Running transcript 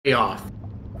way off.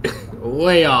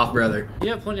 Way off, brother. You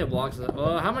have plenty of blocks.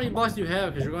 Well, how many blocks do you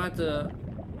have? Because you're going to have to...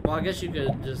 Well, I guess you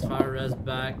could just fire res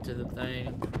back to the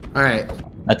thing. Alright.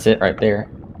 That's it right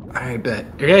there. Alright, bet.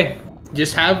 Okay.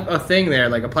 Just have a thing there,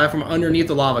 like a platform underneath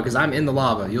the lava, because I'm in the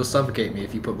lava. You'll suffocate me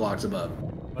if you put blocks above.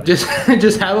 Just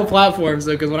have a platform,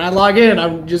 so because when I log in,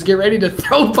 I'm just get ready to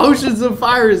throw potions of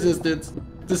fire resistance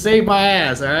to save my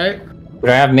ass, alright? Would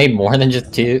I have made more than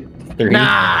just 2, 3?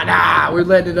 Nah, we're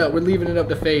letting it up. We're leaving it up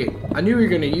to fate. I knew we were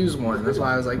gonna use one. That's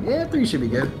why I was like, yeah, 3 should be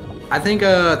good. I think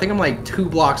I'm like 2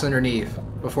 blocks underneath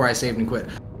before I saved and quit.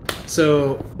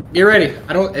 So get ready.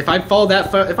 If I fell that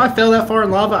far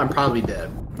in lava, I'm probably dead.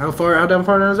 How down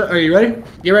far is it? Are you ready?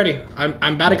 Get ready. I'm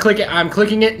about to click it. I'm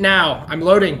clicking it now. I'm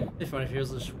loading. It's funny if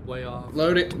yours is way off.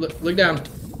 Load it. Look down.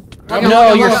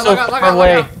 No, you're so far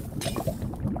away.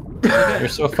 You're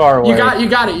so far away. You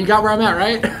got it. You got where I'm at,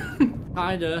 right?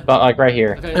 Kinda. But like right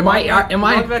here. Okay, am I?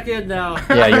 Log back in now.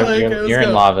 Yeah, you're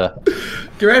in lava.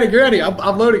 Get ready.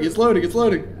 I'm loading. It's loading. It's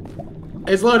loading.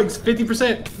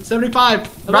 50%.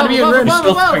 75. About to be in room.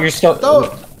 You're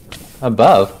still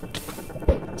above.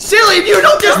 Silly, if you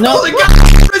don't just know the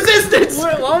goddamn resistance!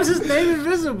 Why was his name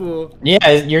invisible?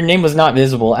 Yeah, your name was not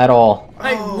visible at all.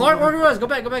 Hey, mark where he was. Go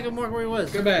back and mark where he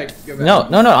was. Go back. No,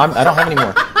 I don't have any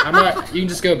more. I'm not. You can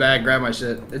just go back, grab my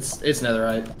shit. It's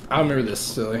netherite. I remember this,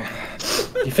 silly.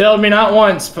 You failed me not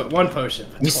once, but 1 potion.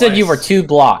 You said you were 2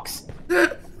 blocks.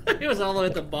 He was all the way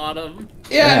at the bottom.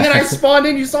 Yeah, and then I spawned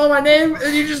in, you saw my name,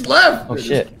 and you just left. Oh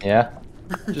shit, yeah.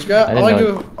 Just got,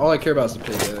 all I care about is the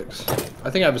pickaxe. I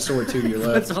think I have a sword too to your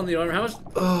left. What's on the armor? How much?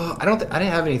 I didn't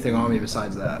have anything on me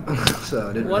besides that. So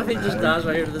it didn't What if he really just dies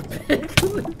right here to this pig?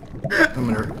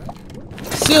 I'm gonna...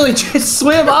 Silly, just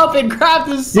swim up and grab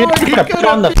the sword. Dude, You're put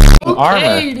on the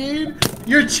armor. Dude.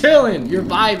 You're chilling. You're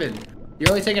vibing.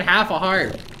 You're only taking half a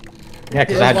heart. Yeah,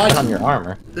 because I had to put on your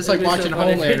armar. It's like watching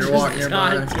Homelander walk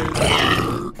nearby.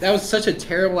 That was such a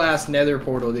terrible ass nether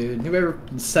portal, dude. Whoever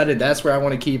said it, that's where I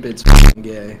want to keep it. It's f***ing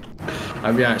gay.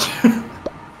 I'll be honest.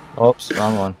 Oops,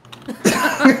 wrong one.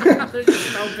 There's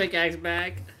just no pickaxe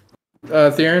back.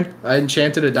 Theron, I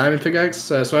enchanted a diamond pickaxe,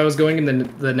 so I was going in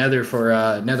the nether for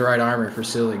netherite armor for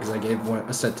Silly because I gave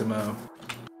a set to Mo.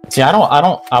 See, I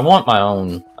want my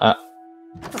own. I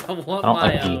want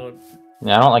my own.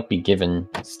 Yeah, I don't like be given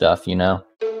stuff, you know.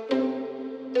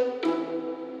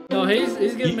 No, he's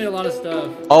giving me a lot of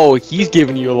stuff. Oh, he's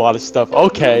giving you a lot of stuff.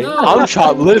 Okay, no. I'm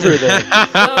chopped liver then.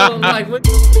 No, like what?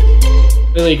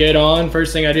 Really good on.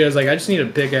 First thing I do is like I just need a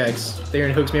pickaxe.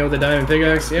 Theron hooks me up with a diamond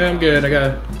pickaxe. Yeah, I'm good. I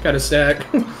got a stack.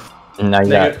 And now you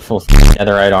got full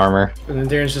netherite armor. And then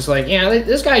Theron's just like, yeah,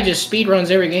 this guy just speed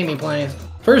runs every game he plays.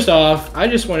 First off, I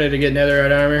just wanted to get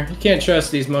netherite armor. You can't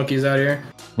trust these monkeys out here.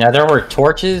 Now there were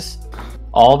torches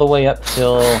all the way up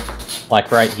till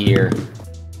like right here.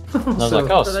 And I was like,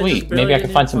 oh sweet, maybe I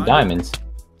can find some diamonds.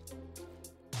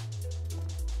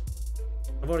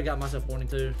 I've already got myself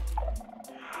 22.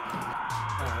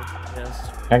 Oh, yes.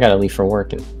 I gotta leave for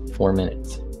work in 4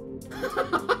 minutes.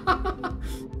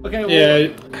 Okay, well,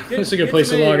 yeah, it's a good place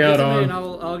to log out on. And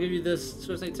I'll give you this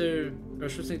Swift Snake 2 or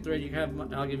Swift Snake 3. You can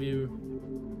have. I'll give you.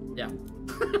 Yeah.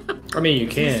 I mean, you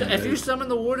can. If you summon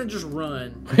the warden, just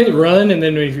run. Run, and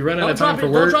then if you run out of time for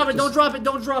work, don't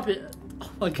drop it. Oh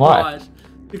my gosh.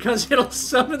 Because it'll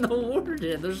summon the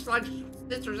warden. There's like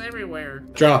sisters everywhere.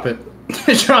 Drop it.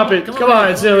 Drop it. Come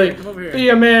on, Silly. Be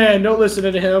a man. Don't listen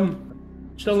to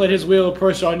him. Just don't let his wheel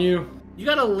push on you. You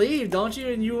gotta leave, don't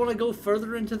you? And you want to go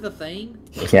further into the thing?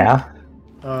 Yeah.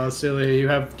 Silly. You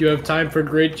have time for a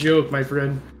great joke, my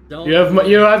friend. Don't you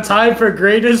have time for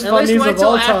greatest funnies of all time. At least wait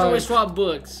till after we swap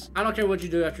books. I don't care what you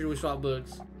do after we swap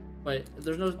books. Wait,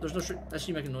 there's no. That's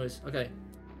you making noise. Okay,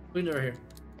 we can do it right here.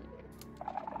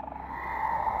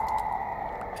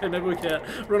 Okay, maybe we can't.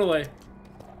 Run away.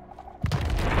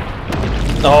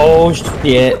 Oh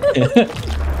shit.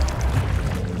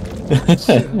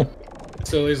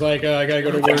 So he's like, I gotta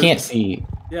go to work. I can't see.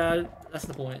 Yeah, that's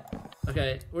the point.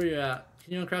 Okay, where you at?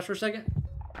 Can you uncrouch for a second?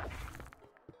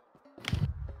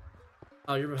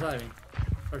 Oh, you're beside me.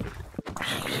 Perfect.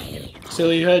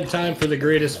 Silly, you had time for the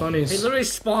greatest funnies. He literally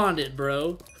spawned it,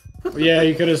 bro. Yeah,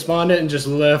 you could have spawned it and just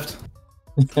left.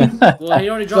 Well, he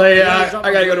already dropped so, yeah,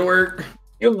 I gotta go to work.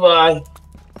 Goodbye.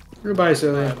 Goodbye,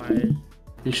 Silly.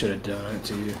 He should have done it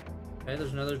to you. Okay,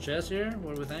 there's another chest here.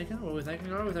 What are we thinking? Are we thinking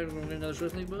we're gonna get another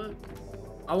Swift Snake book?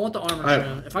 I want the armor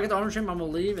trim. If I get the armor trim, I'm gonna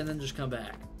leave and then just come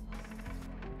back.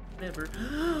 Never.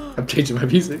 I'm changing my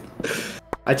music.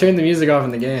 I turned the music off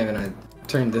in the game and I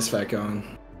turned this back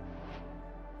on.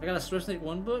 I got a Swift Snake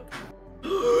 1 book.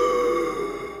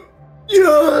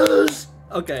 Yes.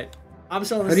 Okay, I'm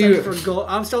selling this thing for gold.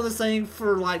 I'm selling this thing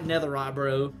for like netherite,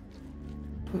 bro.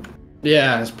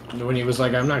 Yeah, when he was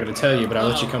like, I'm not gonna tell you, but I'll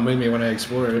let you come with me when I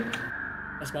explore it.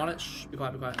 I spawn it. Shh, be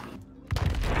quiet, be quiet.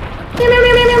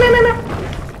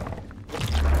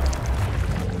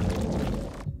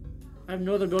 I have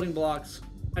no other building blocks.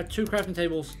 I have 2 crafting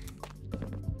tables.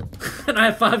 And I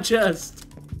have 5 chests.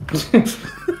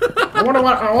 I wonder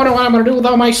what I'm gonna do with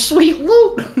all my sweet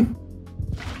loot. I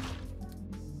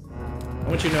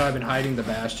want you to know I've been hiding the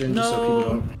bastion just so people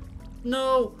don't.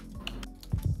 No.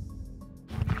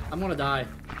 I'm gonna die.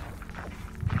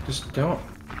 Just don't.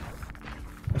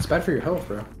 That's bad for your health,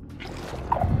 bro.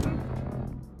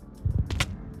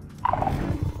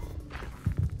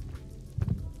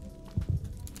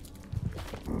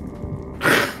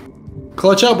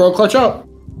 Clutch up, bro. Clutch up.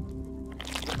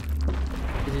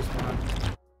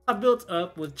 I built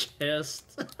up with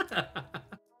chests.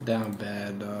 Down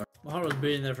bad, dog. My heart was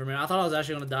beating there for a minute. I thought I was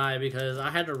actually gonna die because I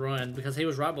had to run because he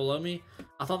was right below me.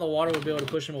 I thought the water would be able to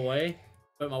push him away,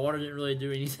 but my water didn't really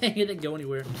do anything. It didn't go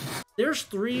anywhere. There's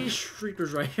 3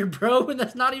 streakers right here, bro, and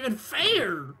that's not even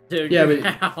fair. Dude, yeah, your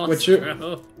but house, what's your...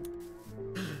 bro.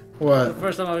 What? The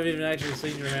first time I've even actually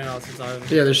seen your house since I've...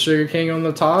 Yeah, there's Sugar King on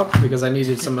the top because I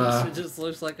needed some, It just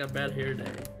looks like a bad hair day.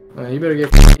 You better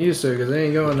get used to it because they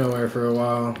ain't going nowhere for a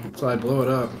while. So I blow it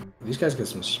up. These guys get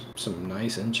some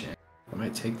nice enchant. I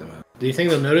might take them out. Do you think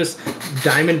they'll notice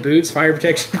diamond boots, fire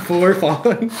protection 4,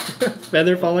 falling,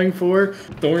 feather falling 4,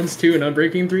 thorns 2, and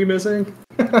unbreaking 3 missing?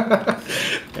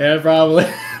 Yeah, probably.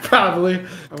 Probably.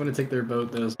 I'm gonna take their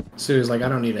boat though. Sue's like, I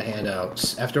don't need a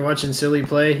handout. After watching Silly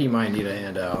play, he might need a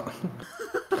handout.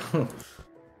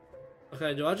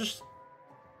 Okay, do I just...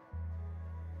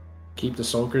 Keep the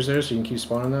sulkers there so you can keep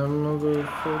spawning them,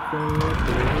 motherfucking.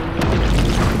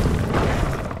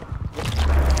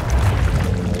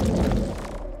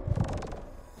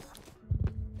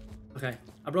 Okay,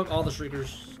 I broke all the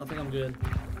shriekers. I think I'm good.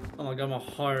 Oh my god, my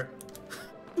heart.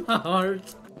 My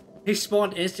heart. He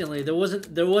spawned instantly. There wasn't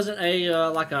a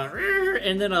like a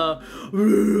and then a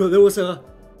there was a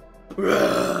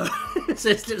it's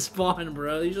instant spawn,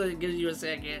 bro. Usually it gives you a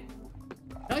second.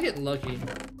 I get lucky.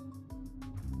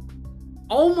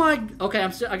 Oh my. Okay,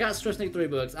 I got Stress Sneak 3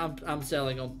 books. I'm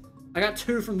selling them. I got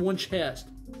 2 from 1 chest.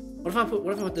 What if I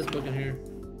put this book in here?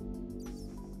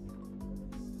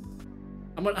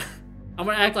 I'm gonna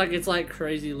act like it's like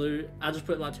crazy loot. I just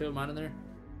put my 2 of mine in there.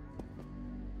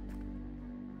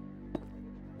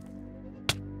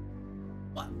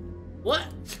 What?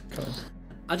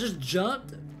 I just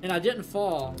jumped and I didn't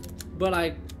fall, but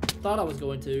I thought I was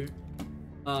going to.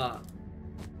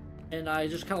 And I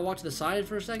just kind of walked to the side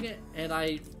for a second and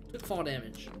I took fall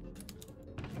damage.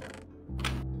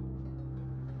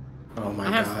 Oh my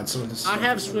god, some of this I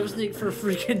have Swift Sneak for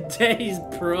freaking days,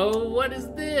 bro. What is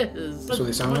this? That's what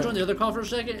they sound I'm gonna like? join the other call for a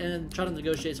second and try to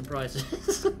negotiate some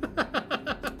prices. Go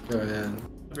ahead.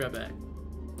 I'll be right back.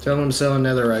 Tell them to sell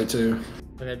netherite too.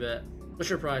 Okay, bet. What's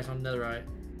your price on netherite?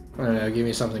 I don't know, give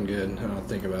me something good. I don't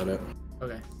think about it.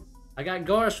 Okay. I got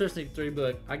Gar's Swift Sneak 3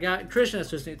 book. I got Christian's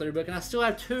Swift Sneak 3 book, and I still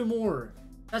have 2 more.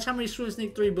 That's how many Swift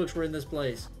Sneak 3 books were in this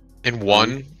place. In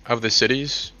one of the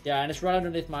cities? Yeah, and it's right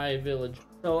underneath my village.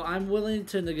 So I'm willing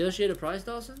to negotiate a price,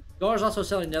 Dawson. Gar's also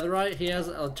selling netherite. He has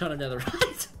a ton of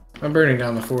netherite. I'm burning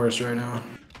down the forest right now.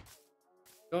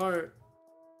 Gar,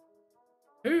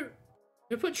 who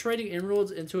put trading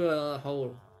emeralds into a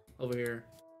hole over here?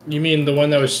 You mean the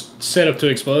one that was set up to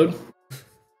explode?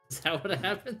 Is that what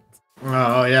happened?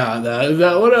 Oh yeah, is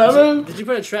that what happened? Did you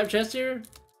put a trap chest here?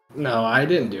 No, I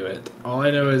didn't do it. All I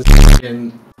know is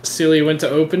Silly went to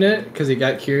open it because he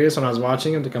got curious when I was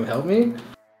watching him to come help me.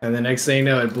 And the next thing you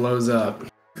know, it blows up.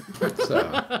 So,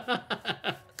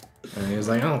 and he was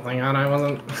like, "Oh, thank God I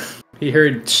wasn't." He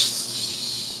heard.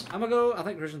 I'm gonna go. I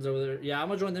think Christian's over there. Yeah, I'm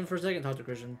gonna join them for a second and talk to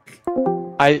Christian.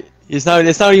 It's not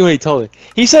even what he told me.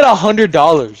 He said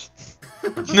 $100.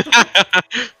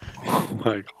 Oh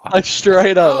my god. Like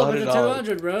straight up. Oh, it's a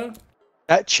 200, bro.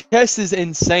 That chest is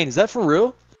insane. Is that for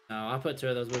real? No, I put 2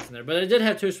 of those books in there, but it did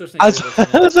have 2 Swift Sneak. I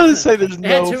was gonna say there's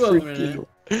no 2 of them in it.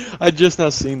 I just now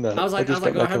seen that. I was like,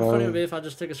 oh, how funny it would be if I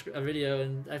just took a video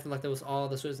and acted like that was all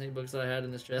the Swift Sneak books that I had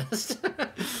in this chest.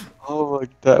 Oh my,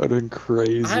 that would have been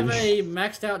crazy. I have a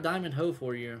maxed out diamond hoe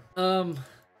for you.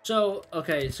 So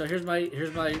okay, so here's my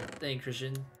thing,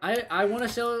 Christian. I want to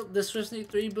sell this Swift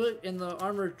Sneak 3 book and the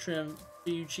armor trim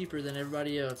to you cheaper than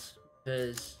everybody else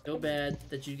because so bad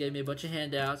that you gave me a bunch of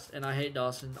handouts and I hate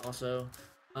Dawson also.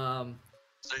 So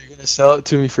you're gonna sell it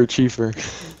to me for cheaper?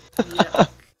 Yeah.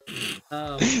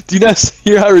 Do you not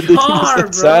hear how ridiculous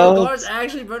that sounds? Gar's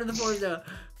actually burning the forest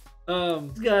down.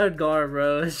 This guy Gar,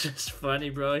 bro. It's just funny,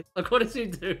 bro. Like, what is he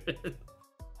doing?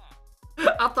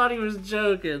 I thought he was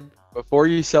joking. Before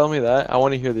you sell me that, I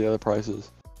want to hear the other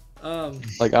prices.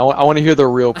 Like I want to hear the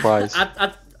real price.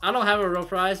 I don't have a real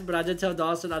price, but I did tell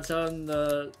Dawson I'd sell him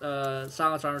the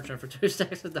silence armor trim for 2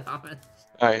 stacks of diamonds.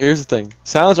 All right, here's the thing.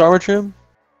 Silence armor trim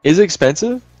is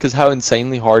expensive because how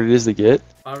insanely hard it is to get.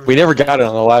 We never got it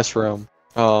on the last room.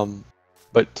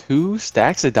 But 2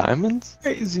 stacks of diamonds?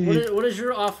 Crazy. What is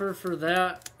your offer for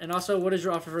that? And also, what is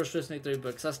your offer for a Swiss Sneak 3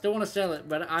 book? Because I still want to sell it,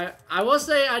 but I will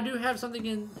say I do have something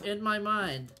in my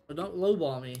mind. So don't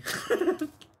lowball me.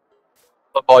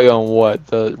 Lowball you on what?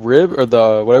 The rib or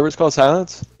the whatever it's called?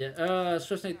 Silence? Yeah.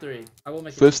 Swift Sneak 3. I will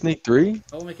make it. Swift Sneak 3?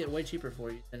 I will make it way cheaper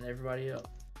for you than everybody else.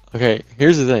 Okay,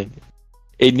 here's the thing.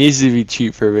 It needs to be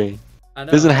cheap for me. I know.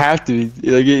 It doesn't have to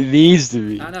be. Like it needs to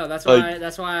be. I know. That's like, why.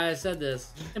 That's why I said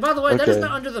this. And by the way, that is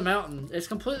not under the mountain. It's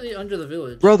completely under the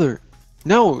village. Brother,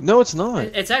 no, it's not.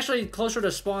 It's actually closer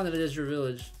to spawn than it is your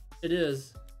village. It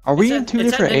is. Are we in 2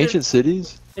 different ancient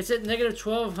cities? It's at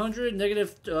 -1200,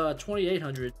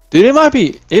 -2800. Dude,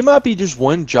 it might be just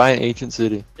one giant ancient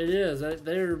city. It is.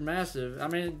 They're massive. I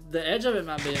mean, the edge of it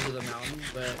might be under the mountain,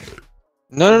 but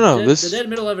no. The dead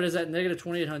middle of it is at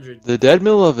 -2800. The dead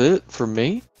middle of it for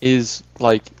me is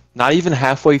like not even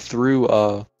halfway through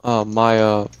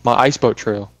my ice boat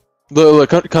trail. Look,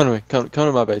 come to me. Come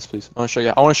to my base, please. I want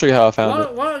to show you how I found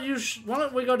it. Why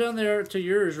don't we go down there to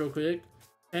yours real quick?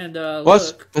 And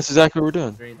look. That's exactly what we're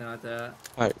doing. Or anything like that.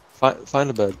 All right, find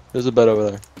a bed. There's a bed over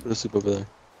there. Put a soup over there.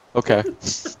 Okay.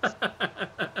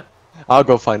 I'll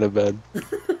go find a bed.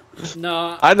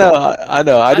 No. I know.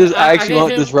 I actually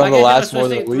want this run to last more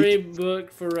than a week.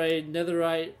 Book for a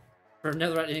netherite,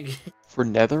 ingot. For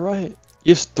netherite?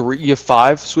 You have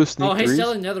 5 Swift Sneak 3s? Oh, he's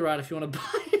selling netherite if you want to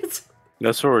buy it.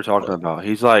 That's what we're talking about.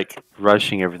 He's like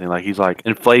rushing everything. Like he's like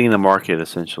inflating the market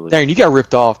essentially. Dang, you got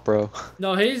ripped off, bro.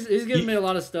 No, he's giving me a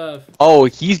lot of stuff. Oh,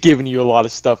 he's giving you a lot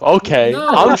of stuff. Okay, no.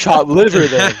 I'm chopped liver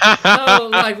then. No,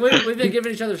 like we've been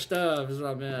giving each other stuff. Is what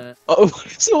I meant. Oh,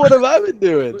 so what have I been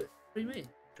doing? What do you mean?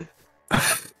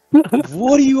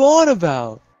 What are you on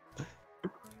about?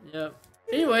 Yep.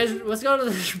 Anyways, let's go to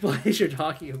the place you're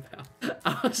talking about.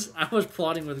 I was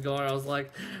plotting with Gar. I was like,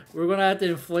 we're gonna have to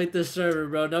inflate this server,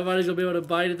 bro. Nobody's gonna be able to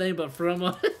buy anything but from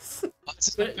us.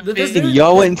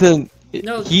 Y'all went into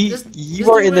you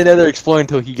weren't in the Nether exploring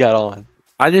until he got on.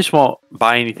 I just won't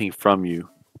buy anything from you.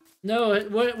 No,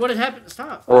 what had happened?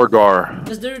 Stop. Or Gar.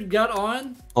 This dude got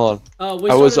on. Hold on.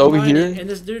 I was over here, and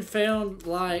this dude found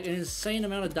like an insane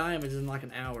amount of diamonds in like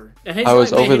an hour. And I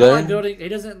was over there. He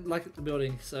doesn't like the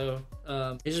building, so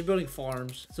he's just building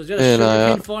farms. So he's got a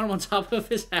sugarcane farm on top of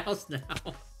his house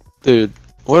now. Dude,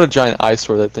 what a giant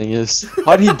eyesore that thing is.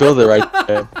 Why did he build it right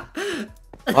there?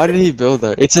 Why did he build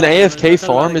that? It's an AFK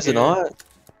farm, is it not?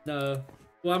 No.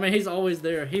 Well, I mean, he's always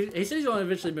there. He said he's gonna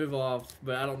eventually move off,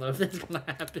 but I don't know if that's gonna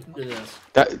happen to this.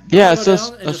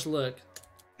 Just look.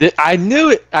 I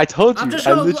knew it. I told you. I'm just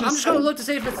gonna look to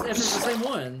see if it's the same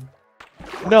one.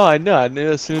 No, I know. I knew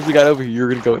as soon as we got over here, you were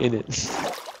gonna go in it.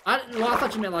 I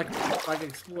thought you meant like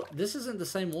explore. This isn't the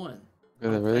same one.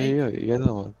 Really? You got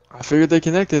another one. I figured they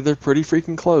connected. They're pretty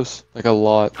freaking close. Like a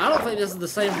lot. I don't think this is the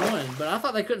same one, but I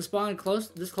thought they couldn't spawn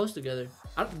this close together.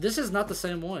 This is not the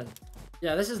same one.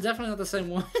 Yeah, this is definitely not the same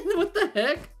one. What the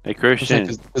heck? Hey, Christian.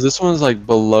 Because this one's like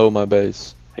below my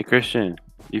base. Hey, Christian.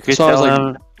 You could tell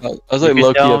him. I was like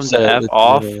low-key upset. F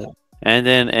off, and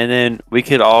then we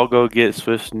could all go get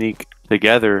Swift Sneak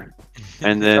together,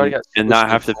 and then not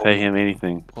have to pay him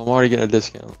anything. Well, I'm already getting a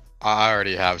discount. I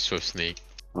already have Swift Sneak.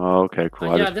 Oh, okay,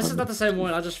 cool. Yeah, this is not the same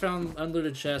one. I just found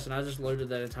unlooted chests, and I just loaded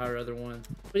that entire other one.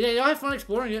 But yeah, y'all have fun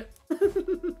exploring it.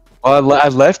 Well, I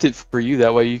left it for you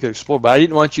that way you could explore, but I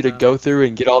didn't want you to go through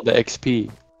and get all the XP.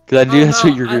 Because I knew that's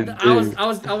what you're gonna do.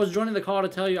 I was joining the call to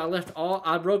tell you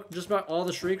I broke just about all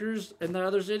the shriekers in the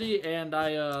other city, and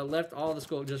I left all the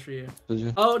skulk just for you. Did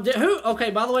you? Oh, okay,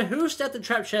 by the way, who set the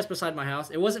trap chest beside my house?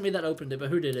 It wasn't me that opened it, but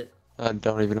who did it? I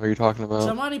don't even know what you're talking about.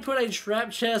 Somebody put a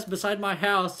trap chest beside my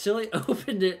house. Silly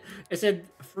opened it. It said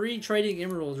free trading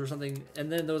emeralds or something,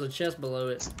 and then there was a chest below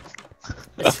it.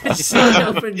 Silly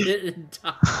opened it and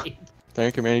died.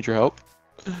 Thank you, man. Need your help?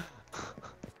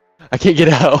 I can't get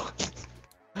out.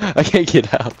 I can't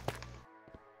get out.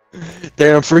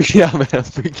 Damn, I'm freaking out, man. I'm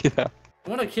freaking out. I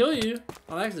want to kill you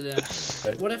on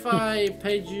accident. What if I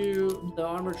paid you the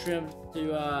armor trim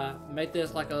to make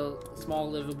this like a small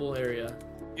livable area?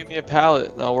 Give me a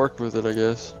pallet and I'll work with it, I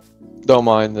guess. Don't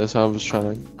mind this. I was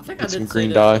trying to get some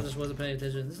green dye. I just wasn't paying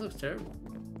attention. This looks terrible.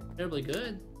 Terribly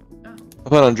good. Yeah. I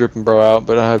plan on dripping bro out,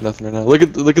 but I have nothing right now. Look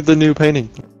at the new painting.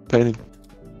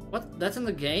 What? That's in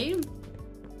the game?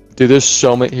 Dude, there's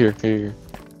so many here. Here.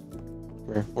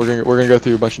 We're gonna go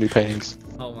through a bunch of new paintings.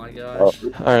 Oh my gosh.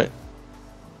 All right.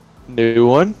 New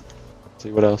one. Let's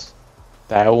see what else.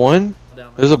 That one.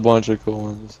 down there. There's a bunch of cool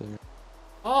ones there.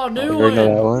 Oh, new You one. already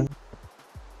know that one?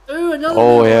 Ooh, another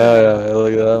Oh new yeah, one. yeah,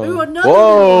 look at that Ooh, one. another new one.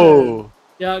 Whoa!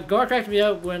 Yeah, Gar cracked me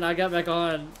up when I got back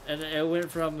on, and it went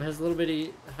from his little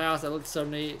bitty house that looked so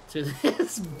neat to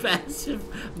this massive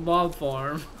mob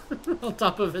farm on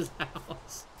top of his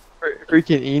house.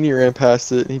 Freaking Eeny ran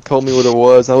past it and he told me what it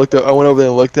was. I went over there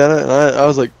and looked at it and I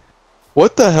was like,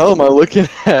 what the hell am I looking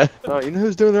at? Oh, you know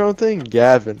who's doing their own thing?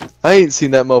 Gavin. I ain't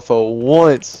seen that mofo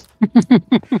once.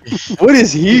 What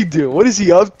is he doing? What is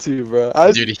he up to, bro? I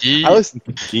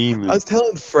was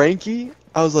telling Franky,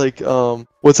 I was like,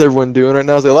 what's everyone doing right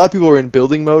now? I was like, a lot of people are in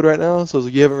building mode right now, so I was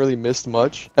like, you haven't really missed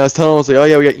much. And I was telling him, I was like, oh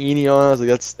yeah, we got Eeny on. I was like,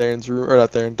 that's Darren's room, or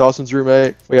not Darren, Dawson's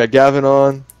roommate. We got Gavin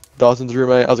on, Dawson's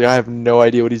roommate. I was like, I have no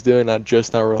idea what he's doing. I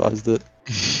just now realized it.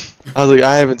 I was like,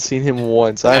 I haven't seen him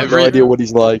once. I have no idea what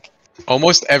he's like.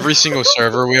 Almost every single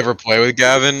server we ever play with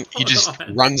Gavin, he just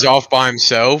runs off by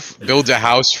himself, builds a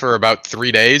house for about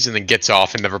 3 days, and then gets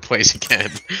off and never plays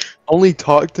again. Only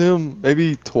talked to him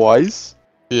maybe twice.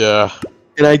 Yeah.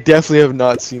 And I definitely have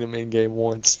not seen him in game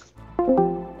once.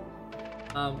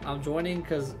 I'm joining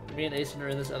because me and Easton are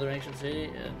in this other ancient city,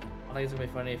 and I think it's gonna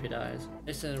be funny if he dies.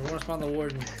 Easton, we're gonna spawn the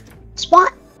warden.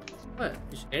 Spot. What?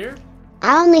 You scared?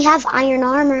 I only have iron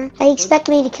armor. They expect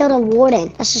me to kill the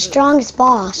warden. That's the strongest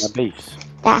boss. Base.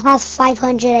 That has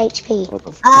 500 HP.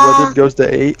 Weathered goes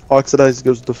to 8, oxidized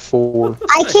goes to 4.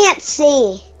 I can't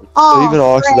see. So Oh, even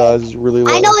oxidized is really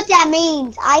low. I know what that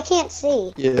means. I can't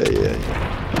see. Yeah.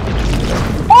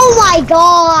 Oh my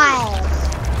god!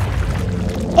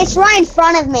 It's right in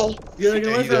front of me. You gotta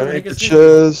go with I that. need the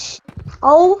chest.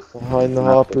 Oh, Behind the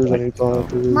hoppers, I need the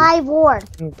hoppers. my ward.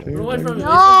 Okay. Run away from him,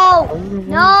 No!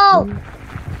 No!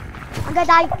 I'm gonna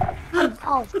die.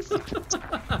 Oh.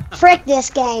 Frick this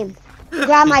game.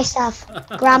 Grab my stuff.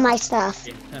 Grab my stuff.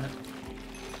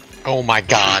 Oh my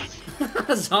god.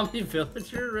 Zombie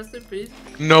villager, rest in peace.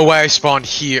 No way I spawned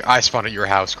here. I spawned at your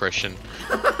house, Christian.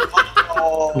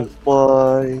 Oh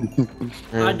my.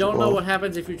 I don't know what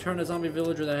happens if you turn a zombie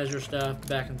villager that has your stuff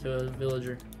back into a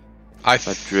villager. I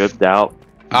dripped out.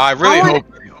 I really hope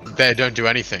they don't do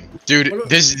anything. Dude,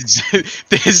 this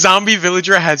zombie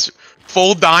villager has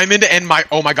full diamond and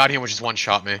oh my god, he almost just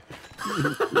one-shot me.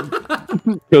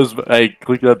 Goes, hey,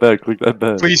 click that bed, click that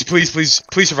bed. Please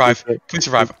survive. Please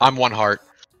survive. I'm 1 heart.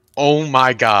 Oh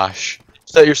my gosh.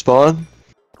 Is that your spawn?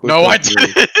 No, I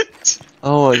didn't.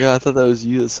 Oh my god, I thought that was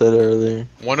you that said it earlier.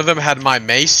 One of them had my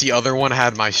mace, the other one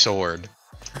had my sword.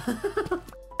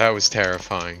 That was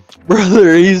terrifying.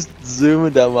 Brother, he's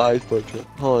zooming down my ice portrait.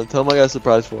 Hold on, tell him I got a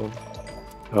surprise for him.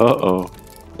 Uh-oh.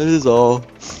 That is all.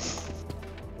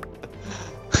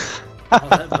 All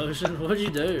that motion, what'd you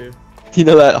do? You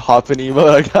know that hopping emote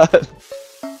I got?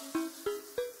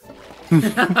 I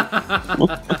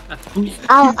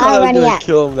I was already gonna have.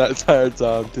 kill him that entire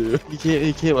time too.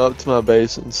 He came up to my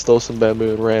base and stole some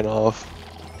bamboo and ran off.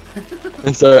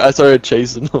 And so I started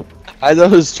chasing him. As I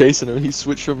was chasing him, he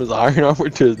switched from his iron armor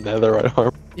to his netherite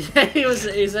armor. Yeah, he was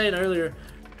saying earlier.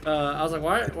 I was like,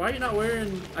 why are you not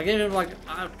wearing? I gave him like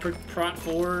Prot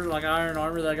 4 like iron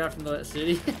armor that I got from the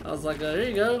city. I was like, here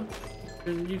you go.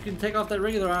 And you can take off that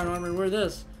regular iron armor and wear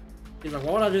this. He's like,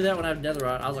 why would I do that when I have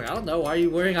netherite? I was like, I don't know. Why are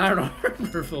you wearing iron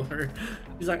armor for?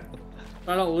 He's like, if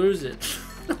I don't lose it.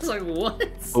 I was like, what?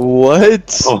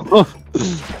 What? Oh.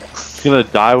 He's gonna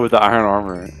die with the iron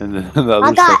armor, and then the other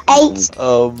I got stuff- 8.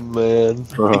 Oh man.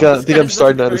 Bro. I think I'm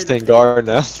starting to understand Gar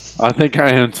now. I think I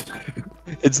am.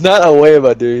 It's not a way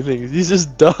about doing things. He's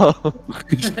just dumb.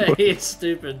 He's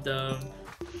stupid dumb.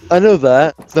 I know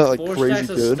that. It's not like 4 crazy stacks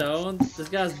of good. stone. This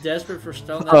guy's desperate for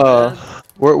stone that bad.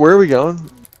 Where are we going?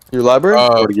 Your library?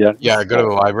 Yeah, go to the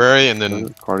library and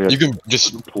then Cardiac. you can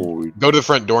just go to the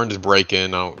front door and just break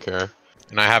in. I don't care.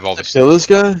 And I have all this. Kill this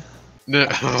guy? No,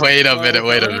 wait a minute.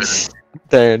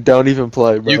 Darren, don't even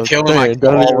play, bro. You kill him, I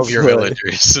kill all of your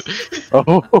villagers.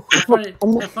 Oh.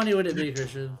 How funny would it be,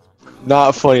 Christian?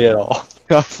 Not funny at all.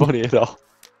 Not funny at all.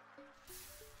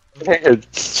 Darren,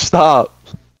 stop.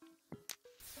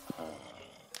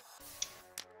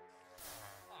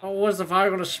 Oh, what's the fire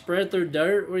gonna spread through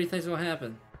dirt? What do you think's gonna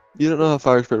happen? You don't know how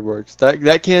fire spread works.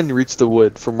 That can reach the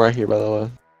wood from right here, by the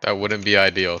way. That wouldn't be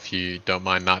ideal if you don't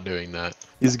mind not doing that.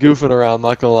 He's goofing around,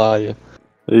 not gonna lie to you.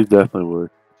 He definitely would.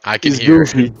 I can He's hear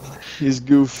goofy. it. He's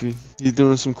goofy. He's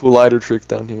doing some cool lighter tricks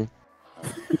down here.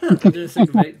 Do some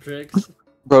fake tricks.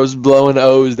 Bro's blowing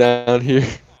O's down here.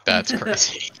 That's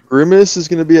crazy. Grimace is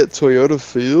gonna be at Toyota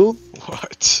Field.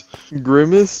 What?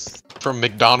 Grimace? From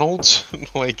McDonald's?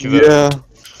 Like the... Yeah.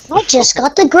 I just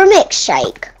got the Grimmix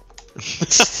shake.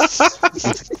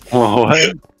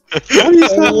 What?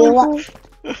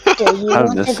 And Do you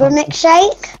want the gimmick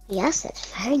shake? Yes,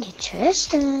 it's very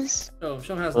nutritious. Oh,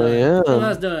 show him how it's done. yeah. Show him how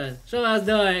it's done. Show him how it's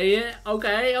done. Yeah,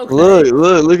 okay.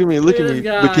 Look at me, look at me.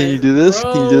 But can you do this?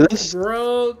 Broke, can you do this?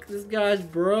 Broke. This guy's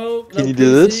broke. Can no you do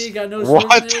PC, this? Got no What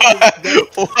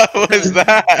what was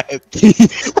that?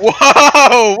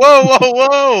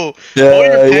 Whoa! Pull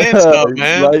your pants up,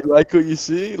 man. Like what you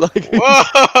see? Like.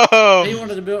 Whoa! He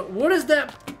wanted to build. What is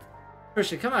that?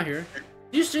 Christian, come out here.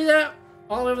 Do you see that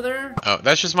all over there? Oh,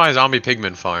 that's just my zombie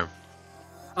pigman farm.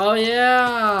 Oh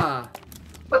yeah.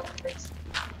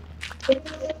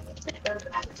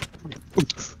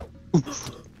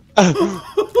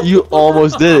 You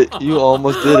almost did it. You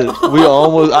almost did it.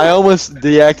 I almost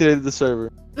deactivated the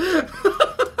server.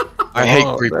 I hate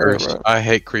Oh, creepers. right. I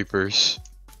hate creepers.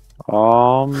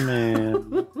 Oh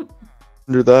man.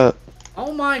 Do that.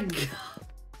 Oh my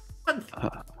god.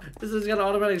 This has got an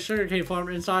automatic sugarcane farm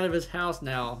inside of his house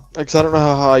now. Because I don't know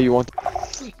how high you want.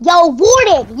 Yo,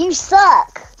 Warden, you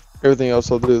suck. Everything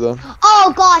else I'll do though.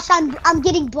 Oh gosh, I'm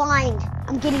getting blind.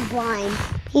 I'm getting blind.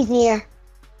 He's near.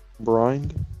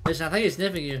 Blind. Listen, I think he's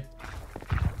sniffing you.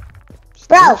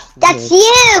 Bro, that's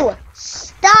you.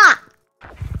 Stop.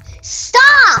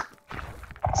 Stop.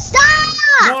 Stop.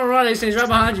 No, run, Easton. He's right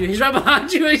behind you. He's right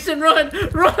behind you, Easton. Run.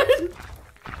 Run.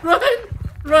 Run.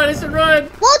 Run, Easton, run.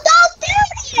 Well, don't do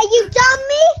that, you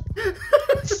dummy.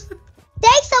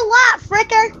 Thanks a lot,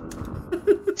 Fricker.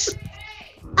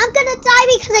 I'm gonna die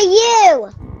because of you.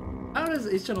 How is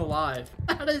Easton alive?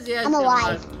 How does he I'm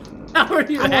alive. How are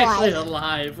you I'm actually alive.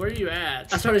 alive? Where are you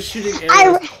at? I started shooting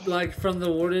arrows like from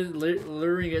the warden,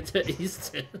 luring it to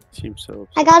Easton. Seems so.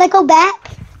 I gotta go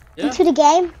back Yeah. into the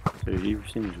game. Dude, he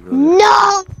seems really.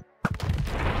 No.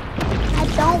 I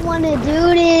don't want to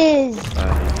do this.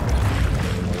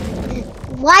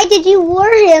 Why did you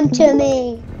lure him to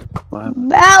me? What?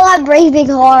 Bro, I'm breathing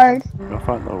hard. Go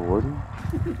find the warden.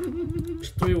 There's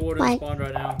 3 wardens Why? spawned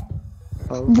right now.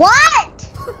 What?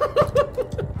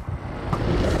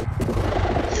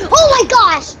 Oh my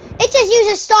gosh! It just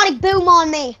used a static boom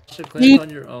on me. Should click on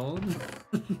your own.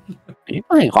 Are you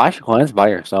playing Clash of Clans by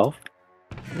yourself?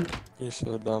 You're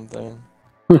so dumb, thing.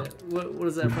 What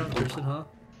is that from, Christian,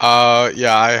 huh?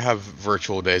 Yeah, I have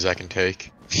virtual days I can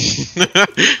take.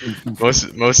 most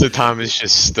of the time it's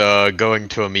just going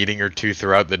to a meeting or two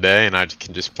throughout the day, and I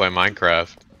can just play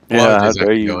Minecraft. Yeah, how I dare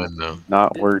can you go in though.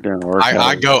 not work during work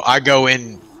I hours. go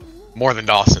in more than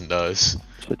Dawson does.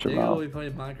 Shut your Diego will mouth. be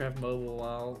playing Minecraft mobile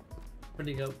while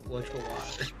putting up electrical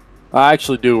wire. I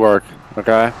actually do work,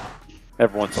 okay?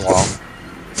 Every once in a while.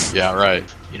 Yeah, right.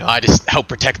 You know, I just help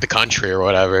protect the country or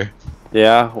whatever.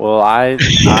 Yeah, well, I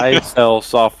sell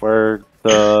software,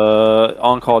 the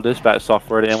on-call dispatch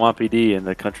software to NYPD in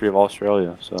the country of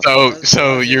Australia.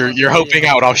 So you're helping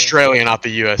out Australia, not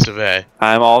the US of A.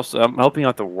 I'm helping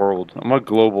out the world. I'm a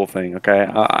global thing, okay?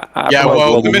 I Yeah, promote well,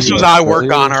 global the missiles peace. I work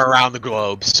on are around the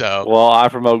globe, so. Well, I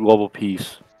promote global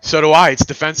peace. So do I. It's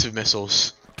defensive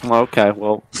missiles. Okay,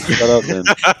 well, shut up then.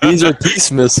 These are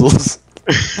peace missiles.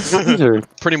 These are.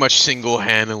 Pretty much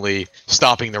single-handedly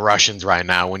stopping the Russians right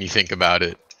now when you think about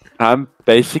it. I'm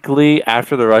basically,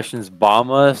 after the Russians bomb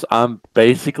us, I'm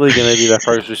basically going to be the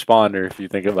first responder if you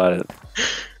think about it.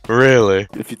 Really?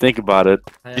 If you think about it.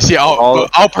 You see, I'll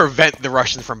prevent the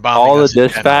Russians from bombing All the us in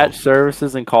general. dispatch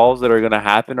services and calls that are going to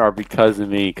happen are because of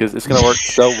me, because it's going to work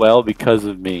so well because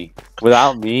of me.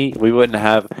 Without me, we wouldn't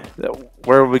have.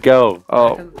 Where would we go?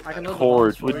 Oh, I can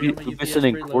chords. for you. We'd I'm be a UPS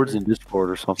sending freeloader. chords in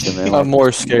Discord or something, man. I'm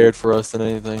more scared for us than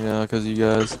anything now because you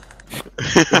guys.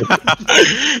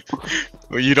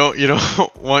 Well, you don't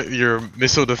want your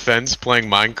missile defense playing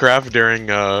Minecraft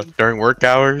during work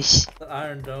hours? The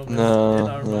Iron Dome. No, in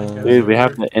our no. Minecraft Dude, we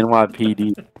have server. the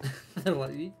NYPD.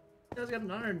 Like, you guys got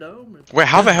an Iron Dome? Wait,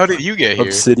 how the hell did you get here?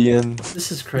 Obsidian.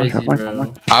 This is crazy,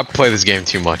 bro. I play this game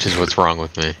too much is what's wrong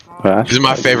with me. Well, This is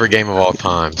my favorite game of all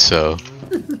time, so.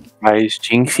 Guys,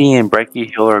 Jinxie and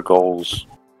Brecky Hill are goals.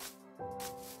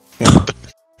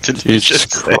 Did you Jesus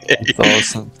just say? Christ,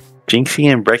 awesome.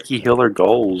 Jinxie and Brecky Hill are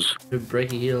goals. Who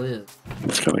Breaky Heel is?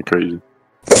 It's kind of crazy.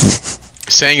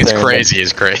 Saying it's Damn. crazy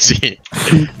is crazy.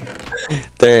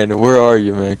 Dan, where are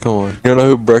you, man? Come on. You don't know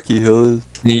who Brecky Hill is?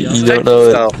 You don't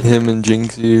know that him and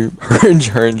Jinxie, her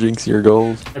and Jinxie are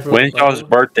goals? When's y'all's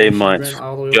birthday month?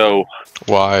 Go.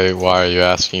 Why are you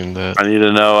asking that? I need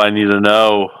to know. I need to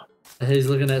know. He's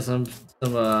looking at some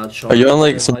chart. Are you on,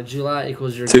 like, It's some July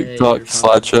equals your day TikTok or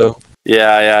something. slideshow.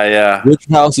 Yeah. Which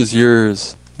house is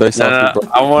yours? Based No, off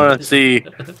your I want to see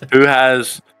who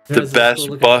has the Who has best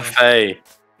cool looking buffet.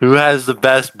 Who has the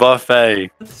best buffet?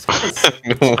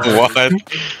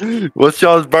 What? What's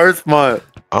y'all's birth month?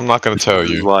 I'm not gonna tell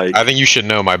you. Like- I think you should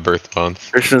know my birth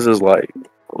month. Christian's is like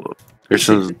Or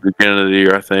since the beginning of the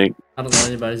year, I think. I don't know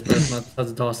anybody's birth month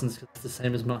besides Dawson's because it's the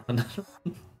same as mine.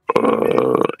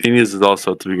 Eeny's is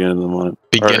also at the beginning of the month.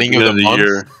 Beginning of the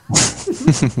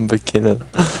year. Beginning.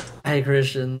 Hey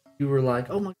Christian, you were like,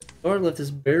 "Oh my God, I left this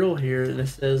barrel here and it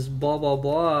says blah blah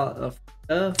blah of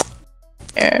stuff."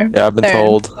 Yeah, I've been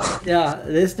told. Yeah,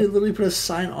 this dude literally put a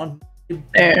sign on the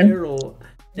barrel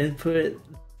and put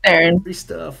free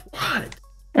stuff. What?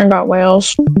 I got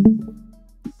whales.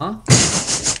 Huh?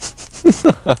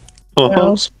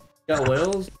 Whales. You got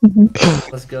whales?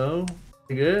 Let's go.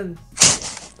 You good?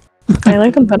 I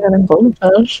like them better than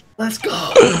goldfish. Let's go.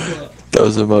 That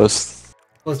was the most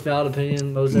Most valid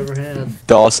opinion Mo's ever had.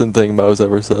 Dawson thing Mo's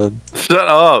ever said. Shut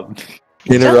up.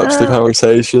 He interrupts the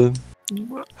conversation.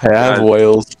 Hey, I have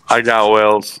whales. I got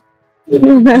whales.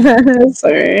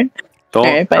 Sorry. Don't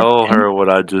Alright, bye. tell her what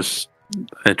I just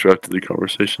interrupted the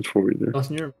conversation for either.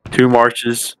 Dawson, you're 2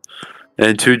 Marches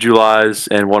and 2 Julys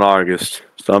and 1 August.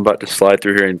 So I'm about to slide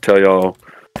through here and tell y'all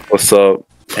what's up.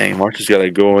 Dang, March has got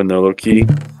to go in there, low key.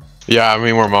 Yeah, I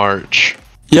mean we're March.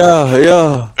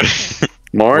 Yeah.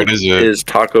 March What is it? is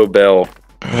Taco Bell.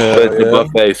 But it's a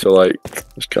buffet, so like,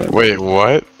 it's kind of Wait,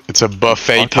 what? It's a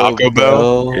buffet Taco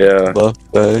Bell? Yeah.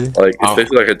 Buffet. Like, it's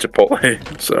basically like a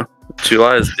Chipotle. So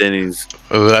July is Denny's.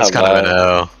 Oh, that's Not kind of an bad.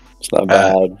 L. It's not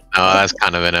bad. No, that's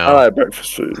kind of an I L. like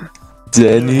breakfast food.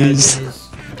 Denny's.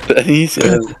 Denny's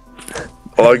and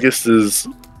August is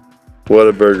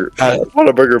Whataburger.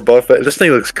 Whataburger buffet. This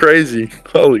thing looks crazy.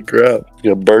 Holy crap.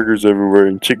 You got burgers everywhere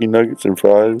and chicken nuggets and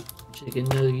fries. chicken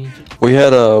nugget. We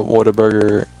had a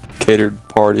Whataburger catered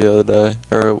party the other day,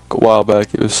 or a while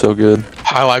back. It was so good.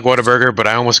 I like Whataburger, but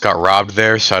I almost got robbed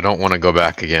there, so I don't want to go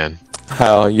back again.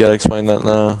 How? You gotta explain that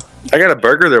now. I got a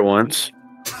burger there once.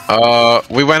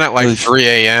 We went at like 3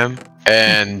 a.m.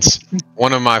 and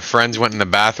one of my friends went in the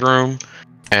bathroom,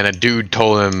 and a dude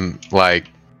told him like,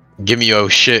 "Give me your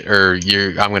shit, or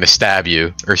I'm gonna stab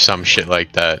you," or some shit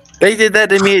like that. They did that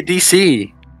to me at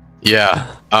DC.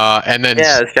 Yeah. And then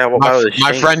Yeah, this guy walked out with a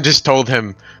my shank. friend just told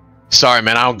him, "Sorry,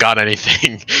 man, I don't got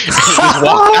anything." And he just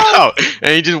walked out.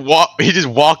 And he just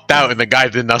walked out, and the guy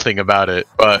did nothing about it.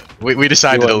 But we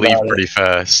decided to leave pretty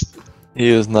fast. He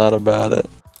is not about it.